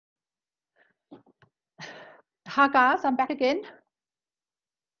Hi guys, I'm back again.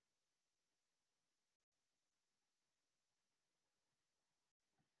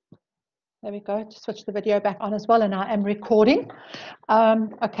 There we go, just switch the video back on as well, and I am recording.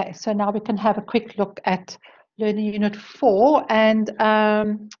 Okay, so now we can have a quick look at Learning Unit 4, and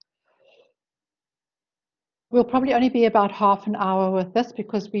we'll probably only be about half an hour with this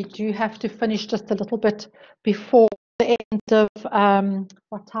because we do have to finish just a little bit before the end of,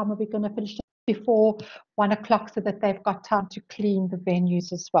 what time are we going to finish? Before 1 o'clock, so that they've got time to clean the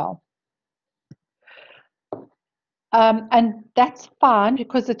venues as well. And that's fine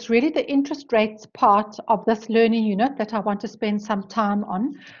because it's really the interest rates part of this learning unit that I want to spend some time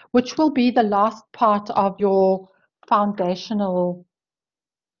on, which will be the last part of your foundational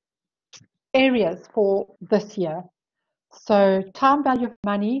areas for this year. So time value of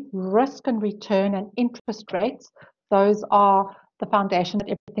money, risk and return, and interest rates, those are the foundation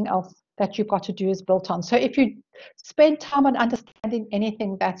that everything else that you've got to do is built on. So if you spend time on understanding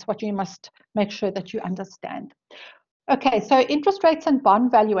anything, that's what you must make sure that you understand. Okay, so interest rates and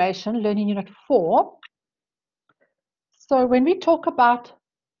bond valuation, Learning Unit 4. So when we talk about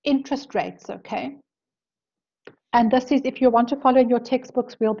interest rates, okay, and this is, if you want to follow in your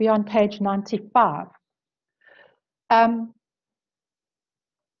textbooks, we'll be on page 95.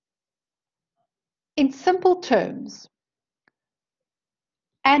 In simple terms,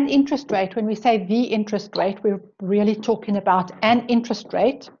 an interest rate, when we say the interest rate, we're really talking about an interest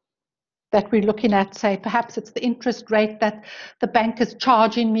rate that we're looking at. Say perhaps it's the interest rate that the bank is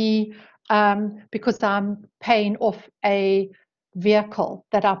charging me because I'm paying off a vehicle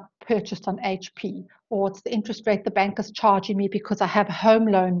that I purchased on HP, or it's the interest rate the bank is charging me because I have a home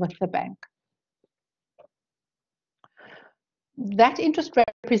loan with the bank. That interest rate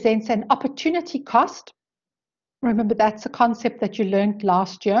represents an opportunity cost. Remember, that's a concept that you learned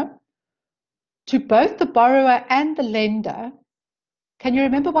last year. To both the borrower and the lender. Can you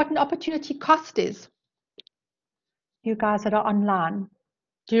remember what an opportunity cost is? You guys that are online.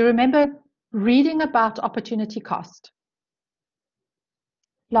 Do you remember reading about opportunity cost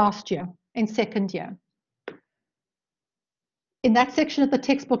last year in second year? In that section of the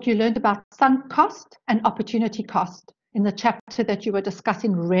textbook, you learned about sunk cost and opportunity cost in the chapter that you were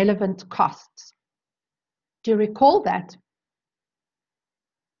discussing relevant costs. Do you recall that?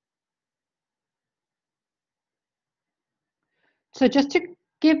 So just to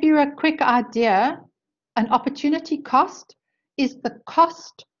give you a quick idea, an opportunity cost is the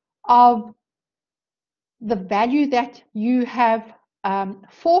cost of the value that you have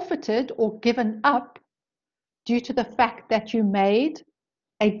forfeited or given up due to the fact that you made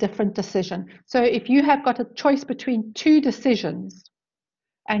a different decision. So if you have got a choice between two decisions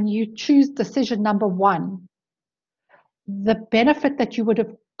and you choose decision number one, the benefit that you would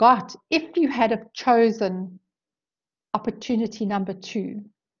have got if you had have chosen opportunity number two,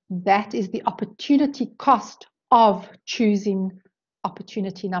 that is the opportunity cost of choosing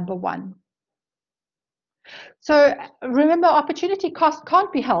opportunity number one. So remember, opportunity cost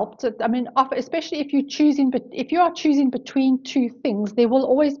can't be helped. I mean, especially if you are choosing between two things, there will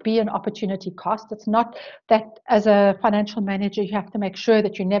always be an opportunity cost. It's not that as a financial manager you have to make sure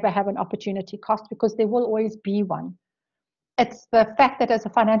that you never have an opportunity cost, because there will always be one. It's the fact that as a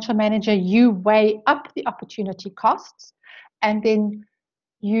financial manager you weigh up the opportunity costs, and then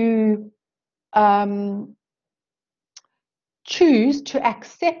you choose to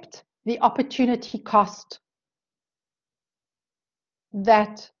accept the opportunity cost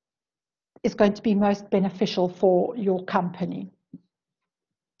that is going to be most beneficial for your company.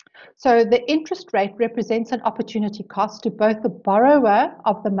 So the interest rate represents an opportunity cost to both the borrower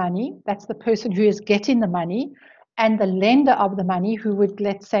of the money, that's the person who is getting the money, and the lender of the money, who would,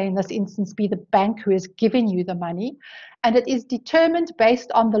 let's say in this instance, be the bank who is giving you the money. And it is determined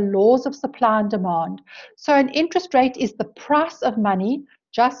based on the laws of supply and demand. So an interest rate is the price of money,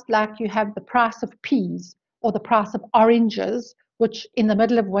 just like you have the price of peas or the price of oranges, which in the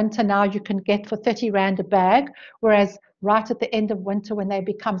middle of winter now you can get for 30 Rand a bag, whereas right at the end of winter when they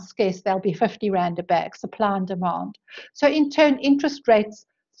become scarce, they'll be 50 Rand a bag, supply and demand. So in turn, interest rates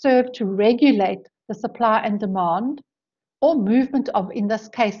serve to regulate the supply and demand, or movement of, in this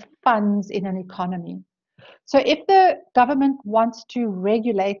case, funds in an economy. So if the government wants to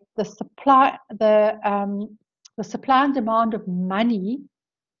regulate the supply and demand of money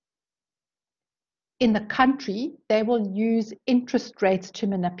in the country, they will use interest rates to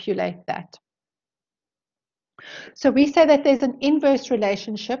manipulate that. So we say that there's an inverse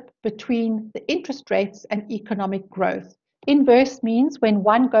relationship between the interest rates and economic growth. Inverse means when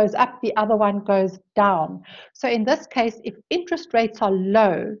one goes up, the other one goes down. So in this case, if interest rates are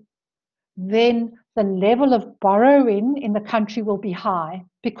low, then the level of borrowing in the country will be high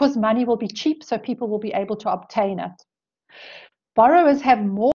because money will be cheap, so people will be able to obtain it. Borrowers have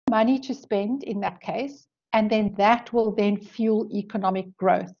more money to spend in that case, and then that will then fuel economic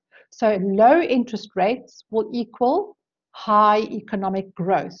growth. So low interest rates will equal high economic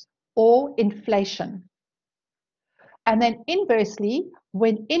growth or inflation. And then inversely,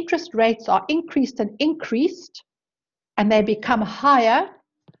 when interest rates are increased and they become higher,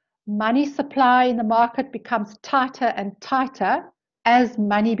 money supply in the market becomes tighter and tighter as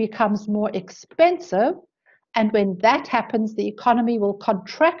money becomes more expensive. And when that happens, the economy will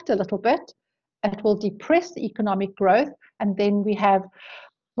contract a little bit. It will depress economic growth. And then we have,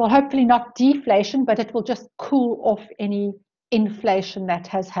 well, hopefully not deflation, but it will just cool off any inflation that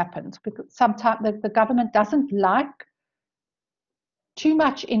has happened. Because sometimes the government doesn't like too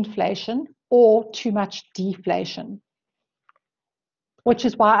much inflation or too much deflation, which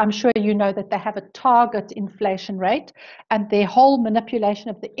is why I'm sure you know that they have a target inflation rate, and their whole manipulation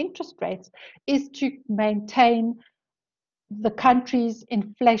of the interest rates is to maintain the country's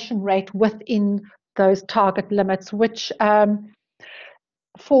inflation rate within those target limits, which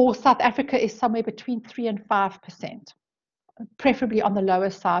for South Africa is somewhere between 3 and 5%, preferably on the lower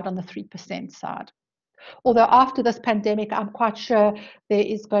side, on the 3% side. Although after this pandemic, I'm quite sure there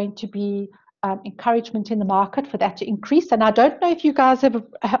is going to be encouragement in the market for that to increase. And I don't know if you guys have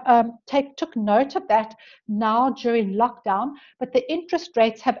took note of that now during lockdown, but the interest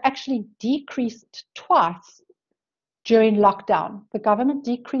rates have actually decreased twice during lockdown. The government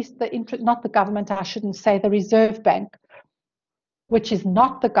decreased the interest, not the government, I shouldn't say, the Reserve Bank, which is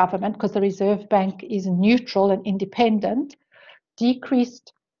not the government because the Reserve Bank is neutral and independent,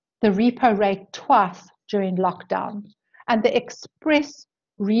 decreased the repo rate twice during lockdown. And the express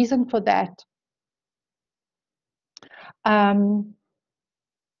reason for that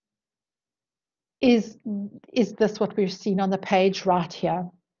is this what we've seen on the page right here,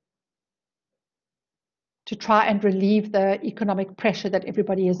 to try and relieve the economic pressure that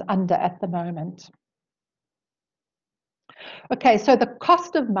everybody is under at the moment. Okay, so the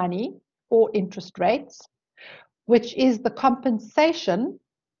cost of money or interest rates, which is the compensation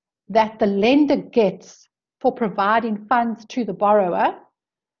that the lender gets for providing funds to the borrower,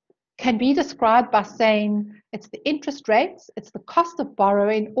 can be described by saying it's the interest rates, it's the cost of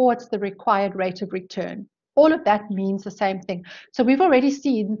borrowing, or it's the required rate of return. All of that means the same thing. So we've already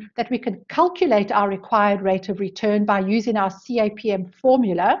seen that we can calculate our required rate of return by using our CAPM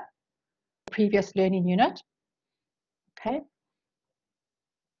formula, previous learning unit. Okay.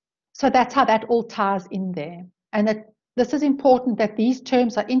 So that's how that all ties in there. And this is important, that these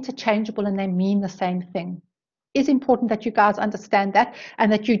terms are interchangeable and they mean the same thing. It's important that you guys understand that, and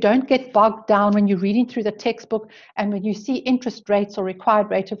that you don't get bogged down when you're reading through the textbook and when you see interest rates or required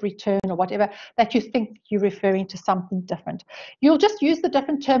rate of return or whatever, that you think you're referring to something different. You'll just use the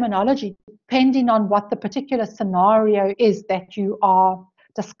different terminology depending on what the particular scenario is that you are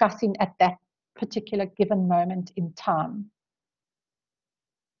discussing at that particular given moment in time.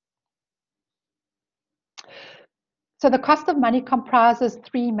 So the cost of money comprises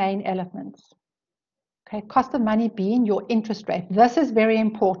three main elements. Okay, cost of money being your interest rate. This is very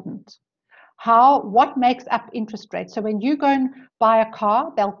important. What makes up interest rate? So when you go and buy a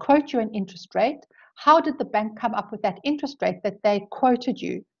car, they'll quote you an interest rate. How did the bank come up with that interest rate that they quoted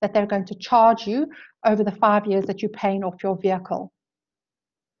you, that they're going to charge you over the 5 years that you're paying off your vehicle?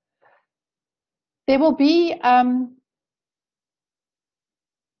 There will be a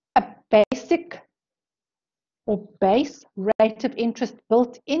basic or base rate of interest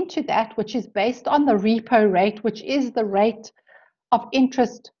built into that, which is based on the repo rate, which is the rate of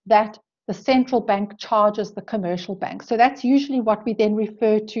interest that the central bank charges the commercial bank. So that's usually what we then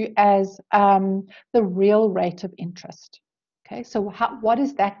refer to as the real rate of interest. Okay, so what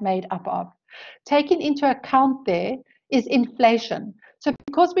is that made up of? Taking into account there is inflation. So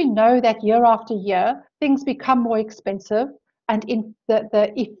because we know that year after year, things become more expensive, and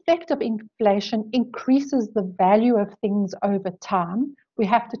the effect of inflation increases the value of things over time. We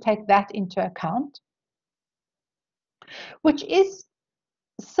have to take that into account, which is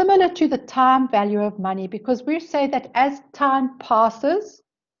similar to the time value of money, because we say that as time passes,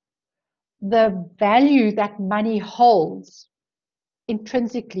 the value that money holds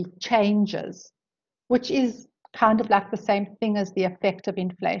intrinsically changes, which is kind of like the same thing as the effect of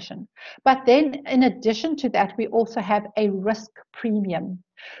inflation. But then in addition to that, we also have a risk premium.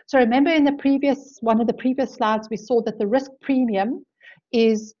 So remember in one of the previous slides, we saw that the risk premium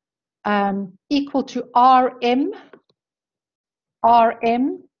is equal to RM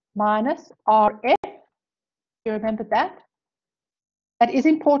minus RF. You remember that? That is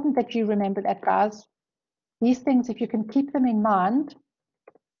important that you remember that, guys. These things, if you can keep them in mind,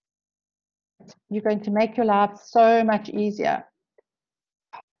 you're going to make your life so much easier.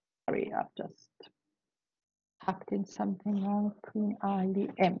 Sorry, I've just typed in something wrong.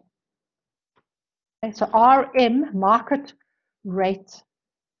 PILM. And so RM, market rate,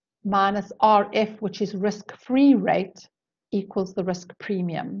 minus RF, which is risk-free rate, equals the risk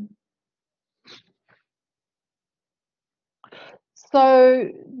premium. So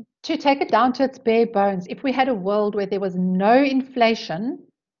to take it down to its bare bones, if we had a world where there was no inflation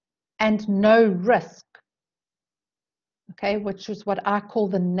and no risk, okay, which is what I call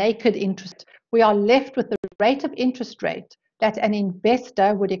the naked interest, we are left with the rate of interest rate that an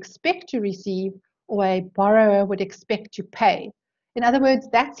investor would expect to receive or a borrower would expect to pay. In other words,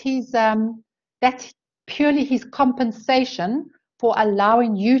 that's purely his compensation for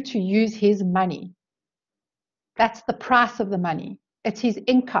allowing you to use his money. That's the price of the money. It's his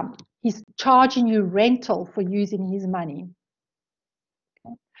income. He's charging you rental for using his money.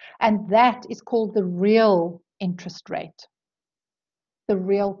 Okay? And that is called the real interest rate, the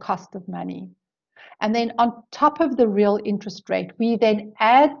real cost of money. And then on top of the real interest rate, we then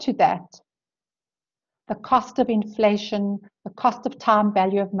add to that the cost of inflation, the cost of time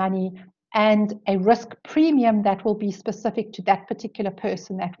value of money, and a risk premium that will be specific to that particular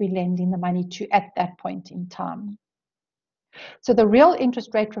person that we're lending the money to at that point in time. So the real interest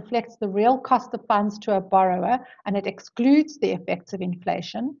rate reflects the real cost of funds to a borrower, and it excludes the effects of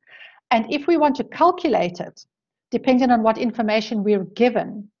inflation. And if we want to calculate it, depending on what information we're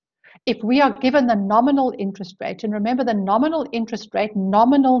given, if we are given the nominal interest rate, and remember the nominal interest rate,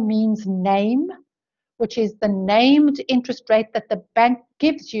 nominal means name, which is the named interest rate that the bank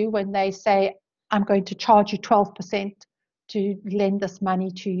gives you when they say, I'm going to charge you 12% to lend this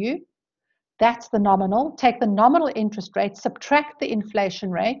money to you. That's the nominal. Take the nominal interest rate, subtract the inflation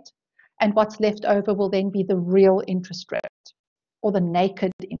rate, and what's left over will then be the real interest rate or the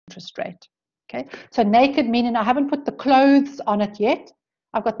naked interest rate. Okay, so naked meaning I haven't put the clothes on it yet.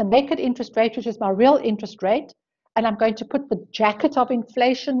 I've got the naked interest rate, which is my real interest rate, and I'm going to put the jacket of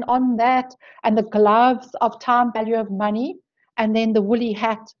inflation on that and the gloves of time value of money and then the woolly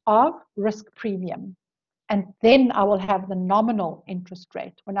hat of risk premium. And then I will have the nominal interest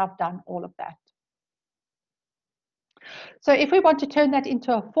rate when I've done all of that. So if we want to turn that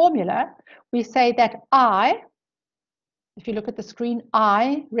into a formula, we say that I, if you look at the screen,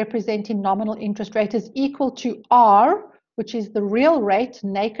 I representing nominal interest rate is equal to R, which is the real rate,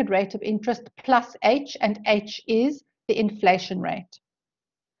 naked rate of interest, plus H, and H is the inflation rate.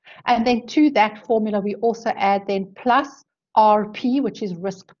 And then to that formula, we also add then plus RP, which is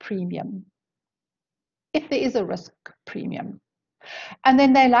risk premium, if there is a risk premium. And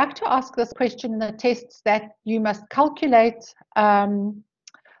then they like to ask this question in the tests that you must calculate the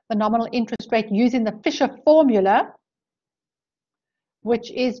nominal interest rate using the Fisher formula,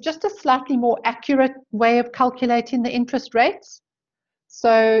 which is just a slightly more accurate way of calculating the interest rates.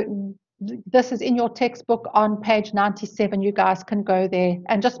 So this is in your textbook on page 97. You guys can go there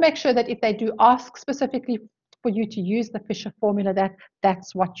and just make sure that if they do ask specifically for you to use the Fisher formula,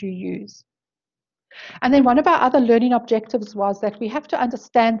 that's what you use. And then one of our other learning objectives was that we have to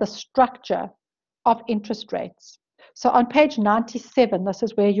understand the structure of interest rates. So on page 97, this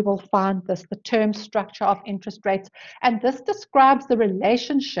is where you will find this, the term structure of interest rates. And this describes the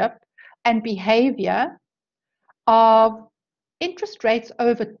relationship and behavior of interest rates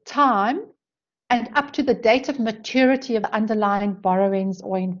over time and up to the date of maturity of the underlying borrowings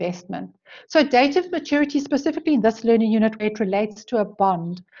or investment. So date of maturity, specifically in this learning unit where it relates to a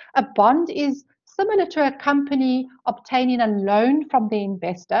bond. A bond is similar to a company obtaining a loan from the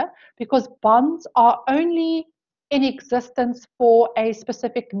investor because bonds are only in existence for a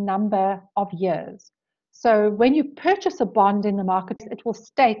specific number of years. So when you purchase a bond in the market, it will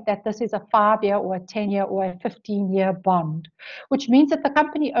state that this is a 5-year or a 10-year or a 15-year bond, which means that the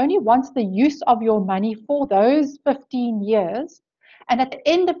company only wants the use of your money for those 15 years. And at the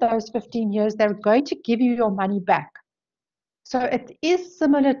end of those 15 years, they're going to give you your money back. So it is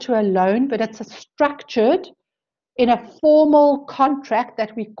similar to a loan, but it's structured in a formal contract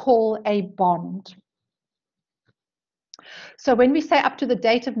that we call a bond. So when we say up to the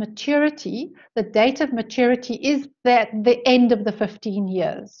date of maturity, the date of maturity is the end of the 15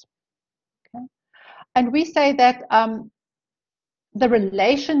 years. Okay? And we say that the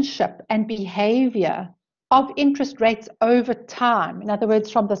relationship and behavior of interest rates over time, in other words,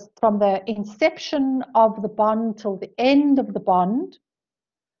 from the inception of the bond till the end of the bond,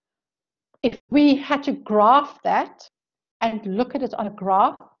 if we had to graph that and look at it on a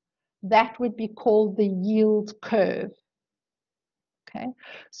graph, that would be called the yield curve. Okay,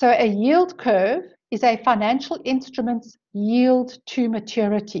 so a yield curve is a financial instrument's yield to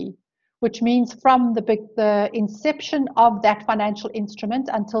maturity, which means from the inception of that financial instrument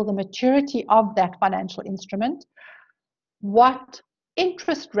until the maturity of that financial instrument, what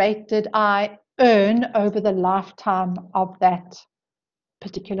interest rate did I earn over the lifetime of that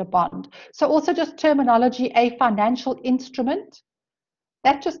particular bond? So also just terminology, a financial instrument,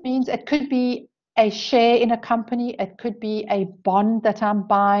 that just means it could be a share in a company, it could be a bond that I'm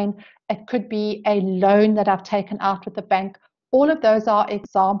buying, it could be a loan that I've taken out with the bank. All of those are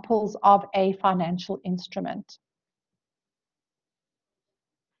examples of a financial instrument.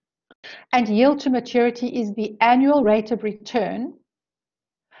 And yield to maturity is the annual rate of return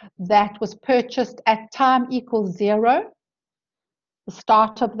that was purchased at time equals 0, the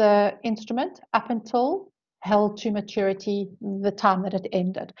start of the instrument, up until held to maturity, the time that it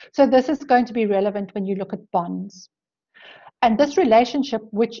ended. So this is going to be relevant when you look at bonds. And this relationship,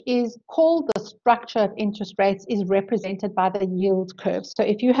 which is called the structure of interest rates, is represented by the yield curve. So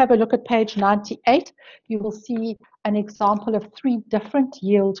if you have a look at page 98, you will see an example of 3 different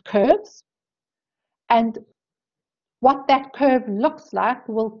yield curves. And what that curve looks like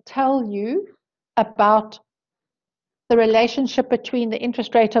will tell you about the relationship between the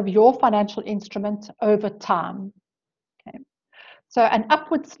interest rate of your financial instrument over time. Okay. So an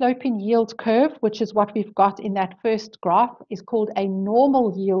upward sloping yield curve, which is what we've got in that first graph, is called a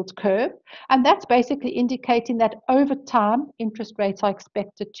normal yield curve. And that's basically indicating that over time, interest rates are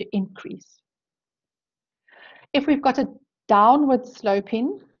expected to increase. If we've got a downward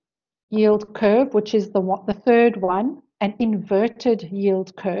sloping yield curve, which is the third one, an inverted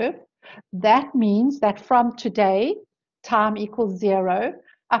yield curve, that means that from today, time equals 0,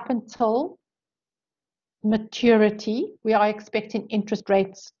 up until maturity, we are expecting interest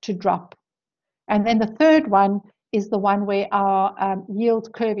rates to drop. And then the third one is the one where our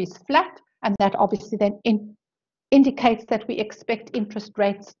yield curve is flat, and that obviously then indicates that we expect interest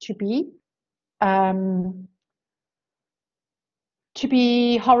rates to be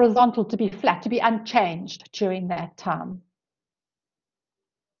horizontal, to be flat, to be unchanged during that time.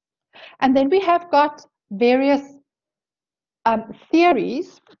 And then we have got various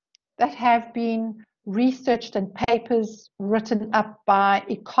theories that have been researched and papers written up by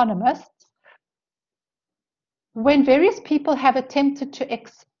economists, when various people have attempted to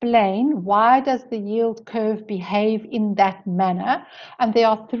explain why does the yield curve behave in that manner. And there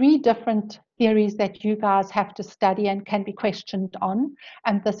are 3 different theories that you guys have to study and can be questioned on.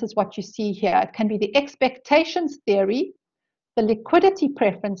 And this is what you see here. It can be the expectations theory, the liquidity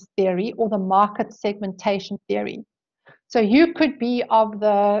preference theory, or the market segmentation theory. So you could be of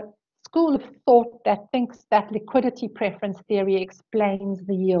the school of thought that thinks that liquidity preference theory explains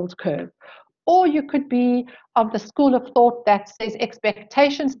the yield curve. Or you could be of the school of thought that says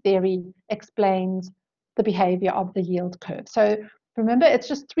expectations theory explains the behavior of the yield curve. So remember, it's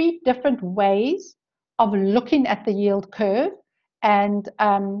just 3 different ways of looking at the yield curve and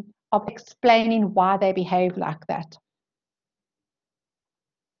of explaining why they behave like that.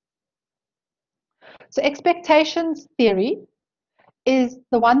 So expectations theory is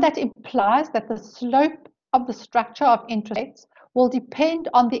the one that implies that the slope of the structure of interest rates will depend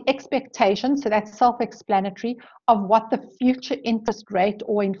on the expectation, so that's self-explanatory, of what the future interest rate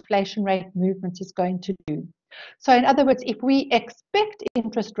or inflation rate movement is going to do. So in other words, if we expect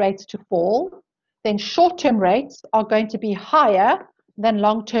interest rates to fall, then short-term rates are going to be higher than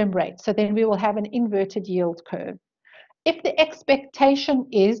long-term rates. So then we will have an inverted yield curve. If the expectation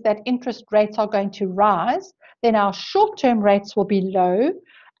is that interest rates are going to rise, then our short-term rates will be low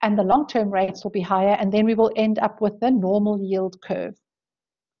and the long-term rates will be higher, and then we will end up with the normal yield curve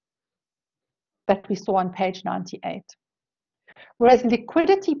that we saw on page 98. Whereas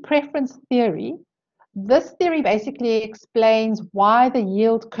liquidity preference theory, this theory basically explains why the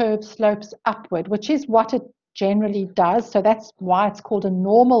yield curve slopes upward, which is what it generally does. So that's why it's called a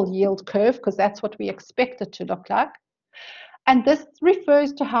normal yield curve, because that's what we expect it to look like. And this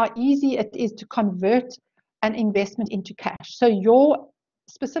refers to how easy it is to convert an investment into cash. So your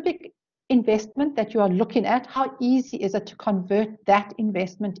specific investment that you are looking at, how easy is it to convert that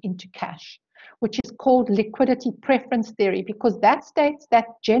investment into cash, which is called liquidity preference theory, because that states that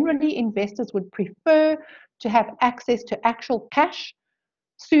generally investors would prefer to have access to actual cash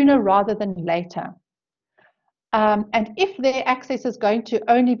sooner rather than later. And if their access is going to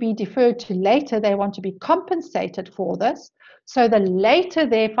only be deferred to later, they want to be compensated for this. So the later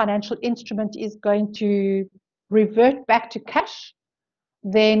their financial instrument is going to revert back to cash,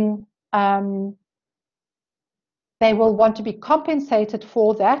 then they will want to be compensated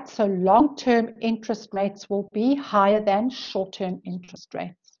for that, so long-term interest rates will be higher than short-term interest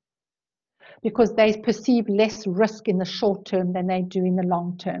rates because they perceive less risk in the short term than they do in the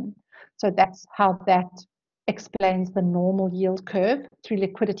long term. So that's how that explains the normal yield curve through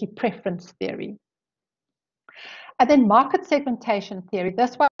liquidity preference theory. And then market segmentation theory.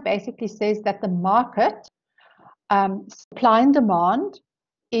 This one basically says that the market, supply and demand,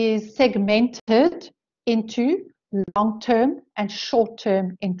 is segmented into long-term and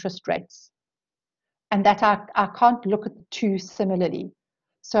short-term interest rates. And that I can't look at the two similarly.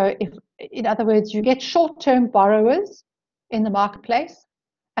 So if, in other words, you get short-term borrowers in the marketplace,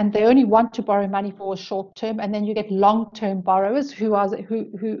 and they only want to borrow money for a short term, and then you get long-term borrowers who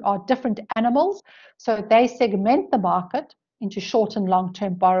are different animals. So they segment the market into short and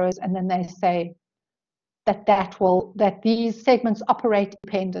long-term borrowers, and then they say that these segments operate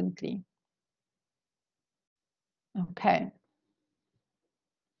independently. Okay.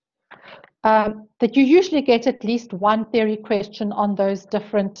 That you usually get at least one theory question on those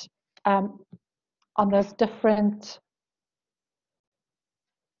different my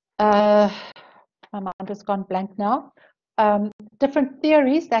mind has gone blank now. Different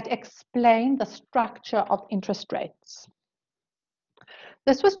theories that explain the structure of interest rates.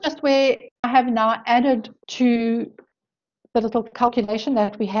 This was just where I have now added to the little calculation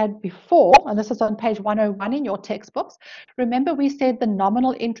that we had before, and this is on page 101 in your textbooks. Remember, we said the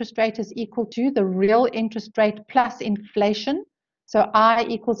nominal interest rate is equal to the real interest rate plus inflation. So I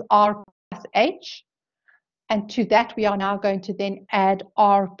equals R plus H. And to that, we are now going to then add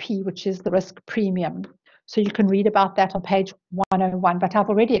RP, which is the risk premium. So you can read about that on page 101. But I've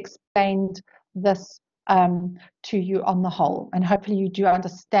already explained this to you on the whole. And hopefully you do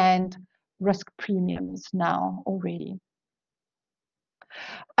understand risk premiums now already.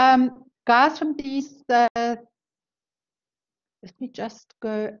 Guys, from these, let me just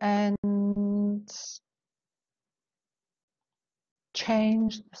go and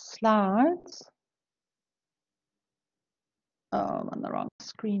change the slides. Oh, I'm on the wrong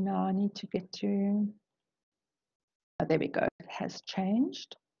screen now. I need to get to, oh, there we go. It has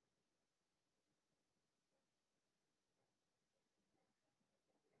changed.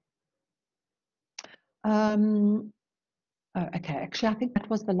 Oh, okay, actually, I think that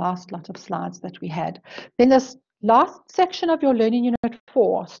was the last lot of slides that we had. Then this last section of your Learning Unit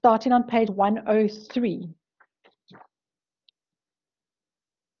 4, starting on page 103.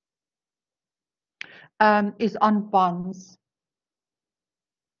 Is on bonds.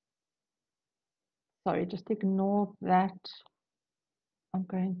 Sorry, just ignore that. I'm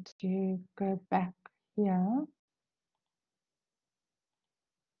going to go back here.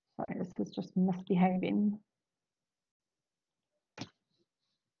 Sorry, this is just misbehaving.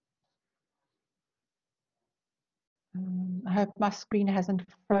 I hope my screen hasn't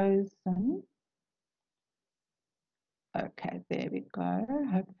frozen. Okay, there we go.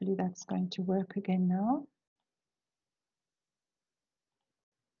 Hopefully that's going to work again now.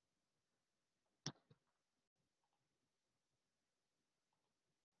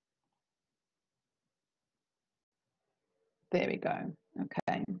 There we go.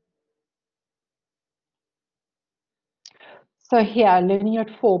 Okay. So here, Learning Unit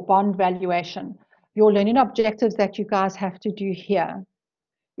 4, bond valuation. Your learning objectives that you guys have to do here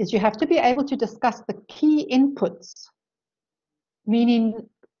is you have to be able to discuss the key inputs, meaning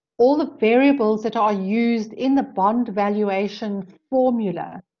all the variables that are used in the bond valuation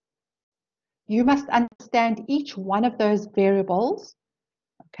formula. You must understand each one of those variables,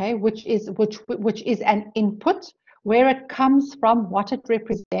 okay, which is an input, where it comes from, what it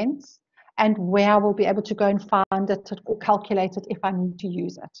represents, and where I will be able to go and find it or calculate it if I need to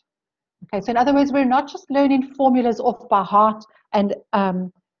use it. Okay, so in other words, we're not just learning formulas off by heart and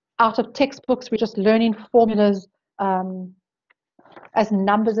out of textbooks, we're just learning formulas as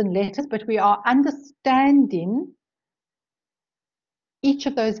numbers and letters, but we are understanding each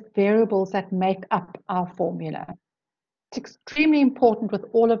of those variables that make up our formula. It's extremely important with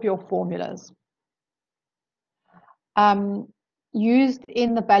all of your formulas. Used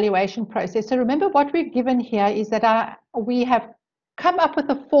in the valuation process. So remember, what we've given here is that we have come up with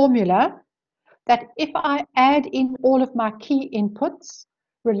a formula that if I add in all of my key inputs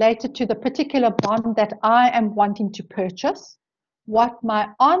related to the particular bond that I am wanting to purchase, what my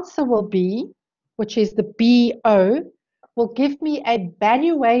answer will be, which is the BO, will give me a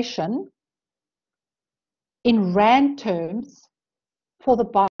valuation in Rand terms for the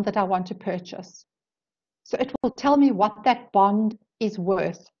bond that I want to purchase. So it will tell me what that bond is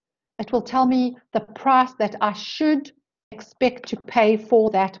worth. It will tell me the price that I should expect to pay for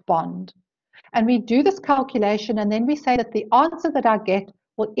that bond. And we do this calculation, and then we say that the answer that I get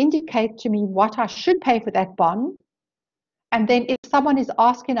will indicate to me what I should pay for that bond. And then if someone is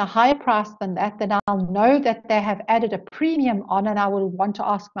asking a higher price than that, then I'll know that they have added a premium on, and I will want to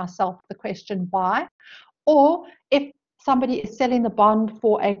ask myself the question, why? Or if somebody is selling the bond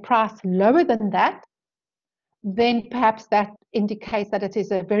for a price lower than that, then perhaps that indicates that it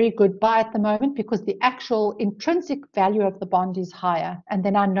is a very good buy at the moment because the actual intrinsic value of the bond is higher, and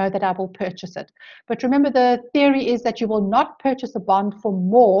then I know that I will purchase it. But remember, the theory is that you will not purchase a bond for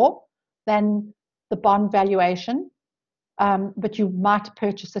more than the bond valuation, but you might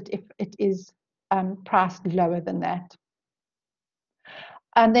purchase it if it is priced lower than that.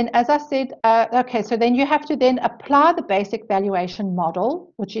 And then, as I said, okay, so then you have to then apply the basic valuation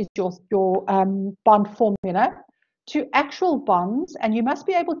model, which is your bond formula, to actual bonds, and you must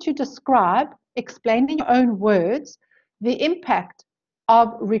be able to describe, explain in your own words, the impact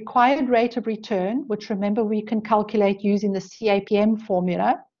of required rate of return, which remember we can calculate using the CAPM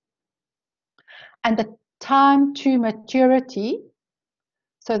formula, and the time to maturity,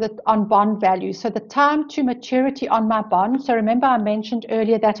 so that on bond value. So the time to maturity on my bond, so remember I mentioned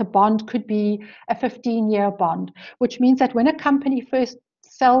earlier that a bond could be a 15-year bond, which means that when a company first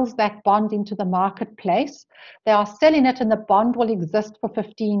sells that bond into the marketplace, they are selling it and the bond will exist for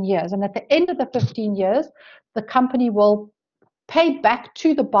 15 years. And at the end of the 15 years, the company will pay back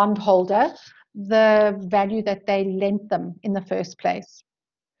to the bondholder the value that they lent them in the first place.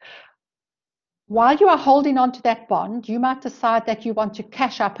 While you are holding on to that bond, you might decide that you want to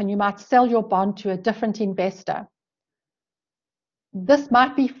cash up and you might sell your bond to a different investor. This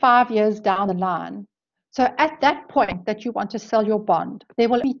might be 5 years down the line. So at that point that you want to sell your bond, there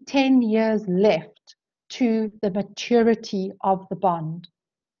will be 10 years left to the maturity of the bond.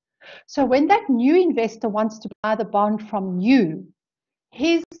 So when that new investor wants to buy the bond from you,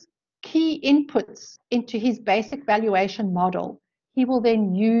 his key inputs into his basic valuation model, he will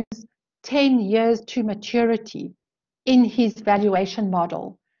then use 10 years to maturity in his valuation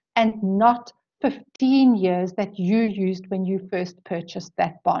model and not 15 years that you used when you first purchased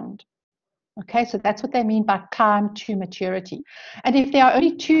that bond. Okay, so that's what they mean by time to maturity. And if there are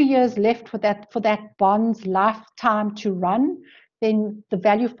only 2 years left for that bond's lifetime to run, then the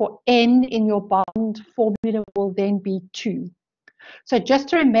value for N in your bond formula will then be 2. So just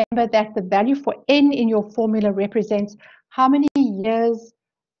to remember that the value for N in your formula represents how many years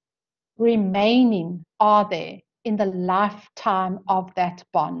remaining are there in the lifetime of that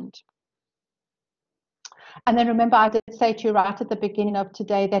bond. And then remember, I did say to you right at the beginning of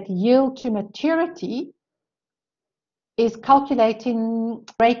today that yield to maturity is calculating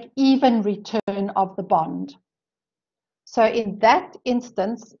break-even return of the bond. So in that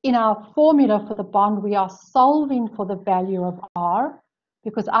instance, in our formula for the bond, we are solving for the value of R,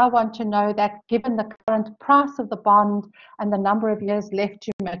 because I want to know that given the current price of the bond and the number of years left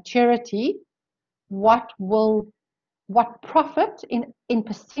to maturity, what profit in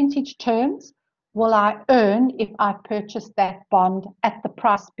percentage terms will I earn if I purchase that bond at the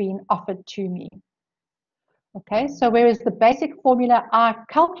price being offered to me. Okay, so whereas the basic formula, I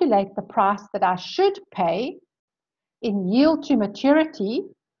calculate the price that I should pay. In yield to maturity,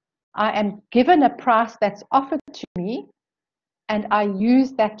 I am given a price that's offered to me, and I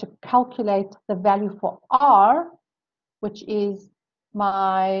use that to calculate the value for R, which is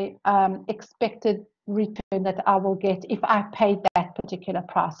my expected return that I will get if I paid that particular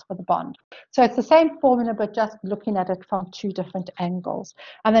price for the bond. So it's the same formula, but just looking at it from 2 different angles.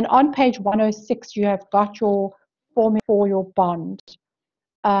 And then on page 106, you have got your formula for your bond.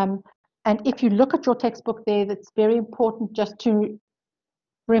 And if you look at your textbook there, that's very important just to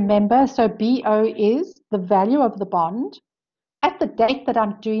remember. So BO is the value of the bond at the date that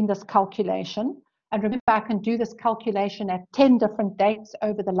I'm doing this calculation. And remember, I can do this calculation at 10 different dates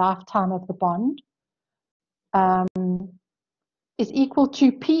over the lifetime of the bond, is equal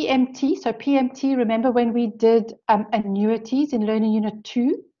to PMT. So PMT, remember when we did annuities in Learning Unit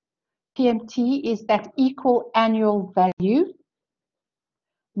 2, PMT is that equal annual value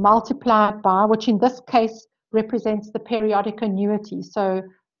multiplied by, which in this case represents the periodic annuity. So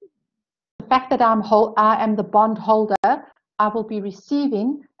the fact that I am the bond holder, I will be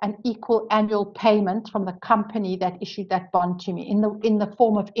receiving an equal annual payment from the company that issued that bond to me in the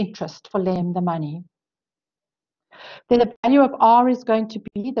form of interest for lending the money. Then the value of R is going to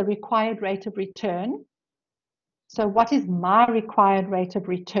be the required rate of return. So what is my required rate of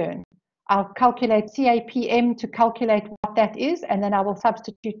return? I'll calculate CAPM to calculate what that is, and then I will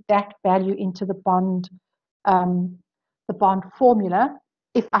substitute that value into the bond formula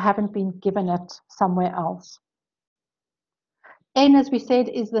if I haven't been given it somewhere else. N, as we said,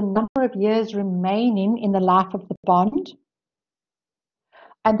 is the number of years remaining in the life of the bond.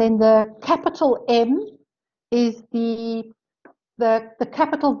 And then the capital M is the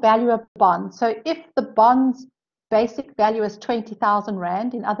capital value of the bond. So if the bond's basic value is 20,000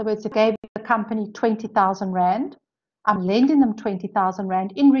 Rand, in other words, it gave the company 20,000 Rand, I'm lending them 20,000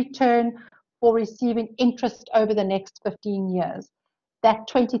 Rand in return for receiving interest over the next 15 years. That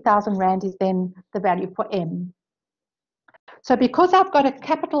 20,000 Rand is then the value for M. So because I've got a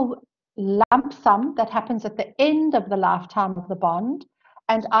capital lump sum that happens at the end of the lifetime of the bond,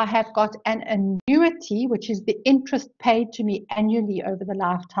 and I have got an annuity, which is the interest paid to me annually over the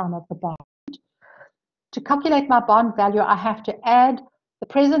lifetime of the bond. To calculate my bond value, I have to add the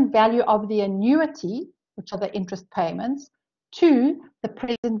present value of the annuity, which are the interest payments, to the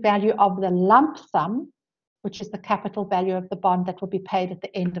present value of the lump sum, which is the capital value of the bond that will be paid at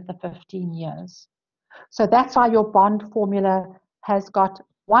the end of the 15 years. So that's why your bond formula has got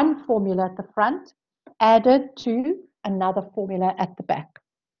one formula at the front added to another formula at the back.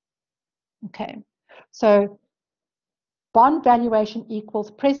 Okay, so bond valuation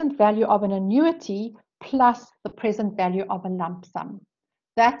equals present value of an annuity plus the present value of a lump sum.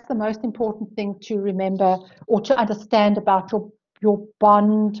 That's the most important thing to remember or to understand about your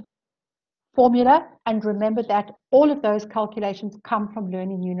bond formula. And remember that all of those calculations come from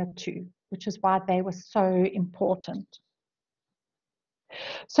Learning Unit 2, which is why they were so important.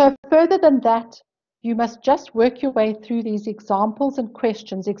 So further than that, you must just work your way through these examples and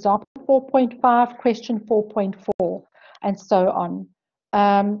questions, example 4.5, question 4.4, and so on.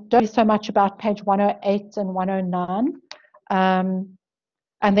 Don't worry so much about page 108 and 109.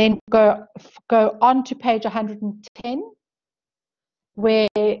 And then go on to page 110, where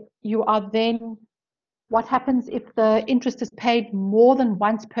you are then, what happens if the interest is paid more than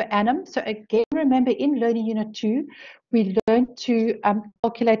once per annum? So again, remember in Learning Unit 2, we learned to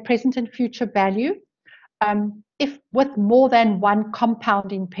calculate present and future value if with more than one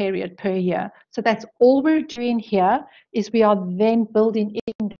compounding period per year. So that's all we're doing here, is we are then building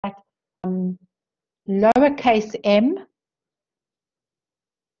in that lowercase m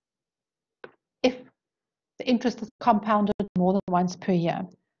if the interest is compounded more than once per year.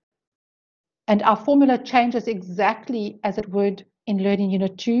 And our formula changes exactly as it would in Learning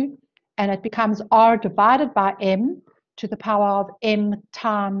Unit 2, and it becomes R divided by M to the power of M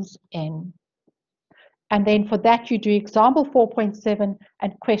times N. And then for that, you do example 4.7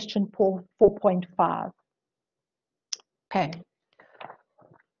 and question 4.5. Okay.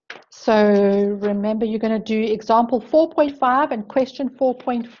 So remember, you're going to do example 4.5 and question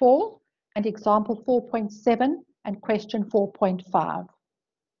 4.4, and example 4.7 and question 4.5.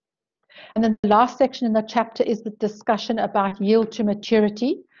 And then the last section in the chapter is the discussion about yield to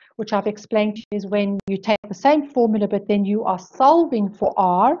maturity, which I've explained to you is when you take the same formula, but then you are solving for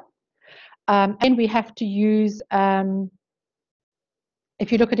R. And we have to use, if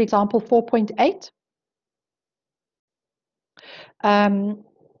you look at example 4.8,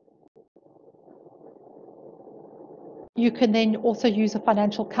 you can then also use a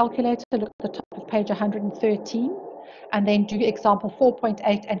financial calculator. Look at the top of page 113, and then do example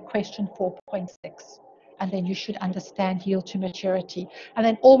 4.8 and question 4.6. And then you should understand yield to maturity. And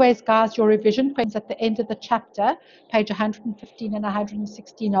then always, guys, your revision questions at the end of the chapter, page 115 and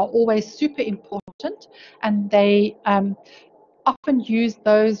 116, are always super important. And they often use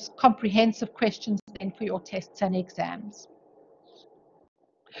those comprehensive questions then for your tests and exams.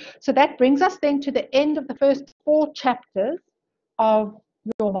 So that brings us then to the end of the first 4 chapters of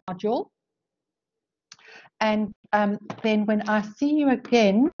your module. And then when I see you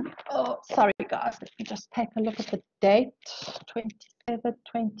again, oh, sorry guys, let me just take a look at the date, 27,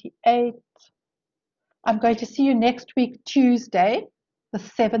 28. I'm going to see you next week, Tuesday, the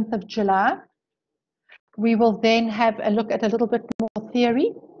 7th of July. We will then have a look at a little bit more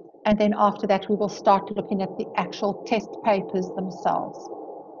theory. And then after that, we will start looking at the actual test papers themselves.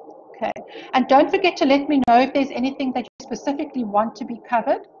 Okay. And don't forget to let me know if there's anything that you specifically want to be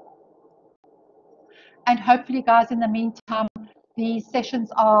covered. And hopefully, guys, in the meantime, these sessions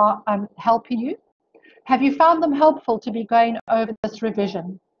are helping you. Have you found them helpful to be going over this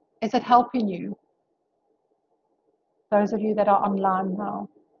revision? Is it helping you? Those of you that are online now.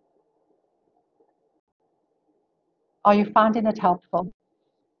 Are you finding it helpful?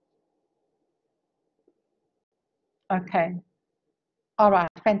 Okay. All right.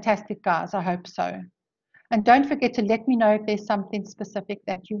 Fantastic, guys. I hope so. And don't forget to let me know if there's something specific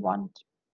that you want.